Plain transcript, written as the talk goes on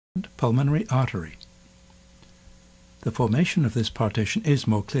pulmonary artery. The formation of this partition is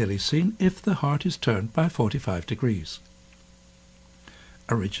more clearly seen if the heart is turned by 45 degrees.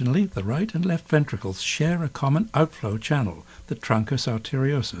 Originally, the right and left ventricles share a common outflow channel, the truncus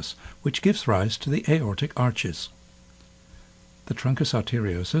arteriosus, which gives rise to the aortic arches. The truncus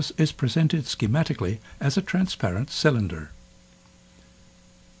arteriosus is presented schematically as a transparent cylinder.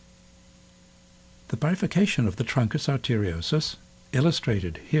 The bifurcation of the truncus arteriosus,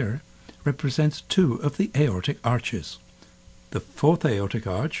 illustrated here, represents two of the aortic arches. The fourth aortic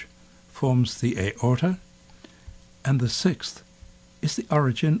arch forms the aorta, and the sixth is the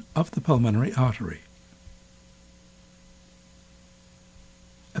origin of the pulmonary artery.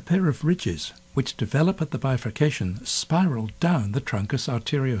 A pair of ridges which develop at the bifurcation spiral down the truncus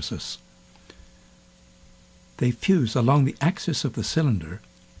arteriosus. They fuse along the axis of the cylinder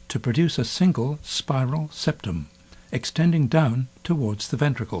to produce a single spiral septum, extending down towards the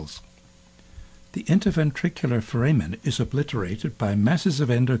ventricles. The interventricular foramen is obliterated by masses of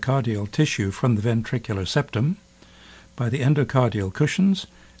endocardial tissue from the ventricular septum, by the endocardial cushions,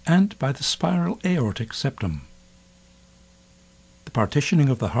 and by the spiral aortic septum. The partitioning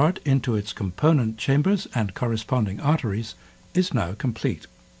of the heart into its component chambers and corresponding arteries is now complete.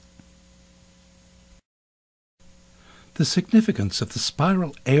 The significance of the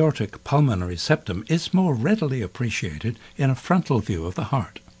spiral aortic pulmonary septum is more readily appreciated in a frontal view of the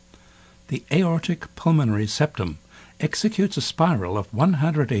heart. The aortic pulmonary septum executes a spiral of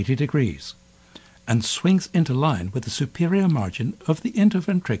 180 degrees and swings into line with the superior margin of the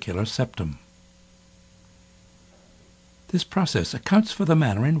interventricular septum. This process accounts for the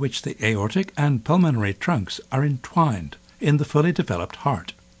manner in which the aortic and pulmonary trunks are entwined in the fully developed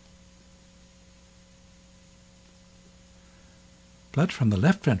heart. Blood from the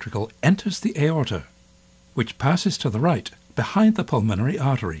left ventricle enters the aorta, which passes to the right behind the pulmonary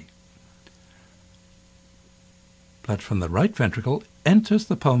artery. Blood from the right ventricle enters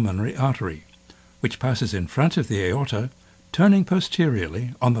the pulmonary artery, which passes in front of the aorta, turning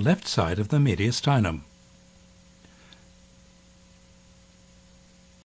posteriorly on the left side of the mediastinum.